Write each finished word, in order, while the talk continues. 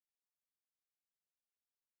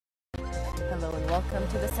Hello and welcome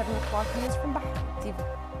to the 7 o'clock news from Bahrain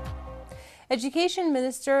TV. Education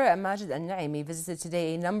Minister Majid Al-Naimi visited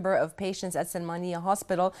today a number of patients at Salmaniya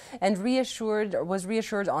Hospital and was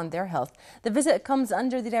reassured on their health. The visit comes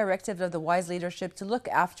under the directive of the wise leadership to look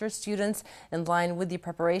after students in line with the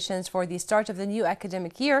preparations for the start of the new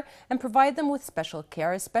academic year and provide them with special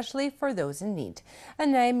care, especially for those in need.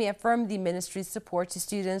 Al-Naimi affirmed the ministry's support to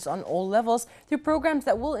students on all levels through programs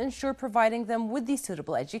that will ensure providing them with the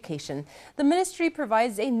suitable education. The ministry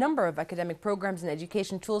provides a number of academic programs and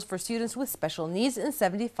education tools for students with special needs in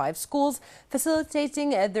 75 schools, facilitating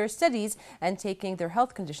their studies and taking their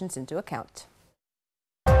health conditions into account.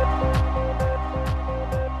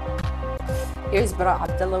 Here's Bara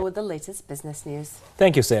Abdullah with the latest business news.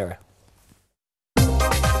 Thank you, Sarah.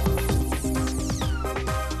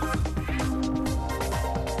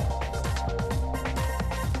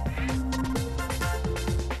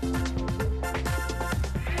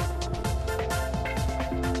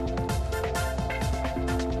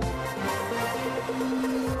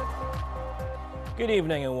 Good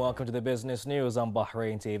evening and welcome to the business news on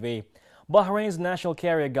Bahrain TV. Bahrain's national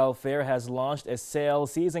carrier Gulf Air has launched a sale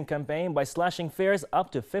season campaign by slashing fares up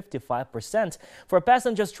to 55% for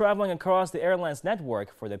passengers traveling across the airline's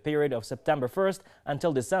network for the period of September 1st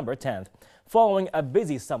until December 10th. Following a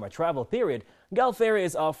busy summer travel period, Gulf Air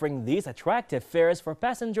is offering these attractive fares for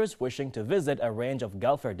passengers wishing to visit a range of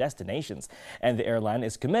Gulf Air destinations, and the airline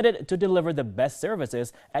is committed to deliver the best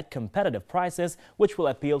services at competitive prices, which will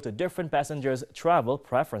appeal to different passengers' travel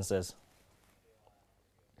preferences.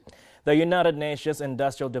 The United Nations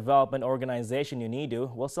Industrial Development Organization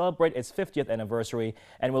UNIDO will celebrate its 50th anniversary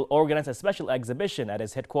and will organize a special exhibition at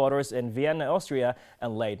its headquarters in Vienna, Austria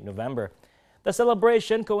in late November. The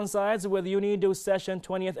celebration coincides with UNIDO's session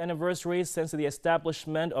 20th anniversary since the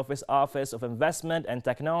establishment of its Office of Investment and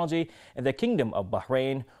Technology in the Kingdom of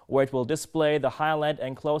Bahrain, where it will display the highlight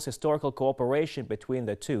and close historical cooperation between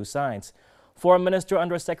the two sides. Foreign Minister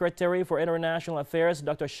Under Secretary for International Affairs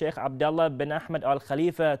Dr. Sheikh Abdullah bin Ahmed Al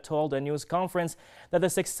Khalifa told a news conference that the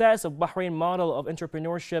success of Bahrain model of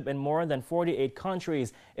entrepreneurship in more than 48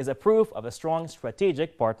 countries is a proof of a strong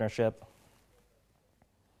strategic partnership.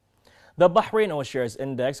 The Bahrain All-Shares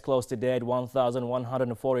Index closed today at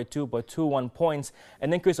 1,142.21 points,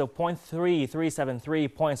 an increase of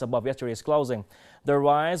 0.3373 points above yesterday's closing. The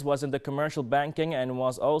rise was in the commercial banking and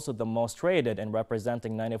was also the most traded and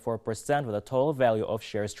representing 94% of the total value of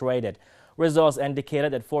shares traded. Results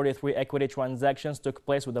indicated that 43 equity transactions took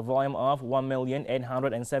place with a volume of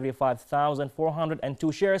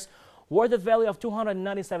 1,875,402 shares, worth a value of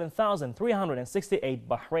 297,368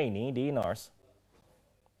 Bahraini dinars.